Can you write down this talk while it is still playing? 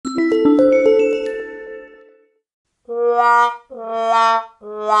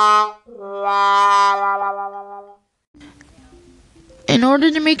In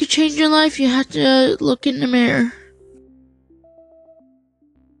order to make a change in life, you have to look in the mirror.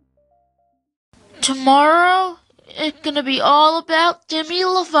 Tomorrow, it's gonna be all about Demi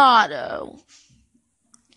Lovato.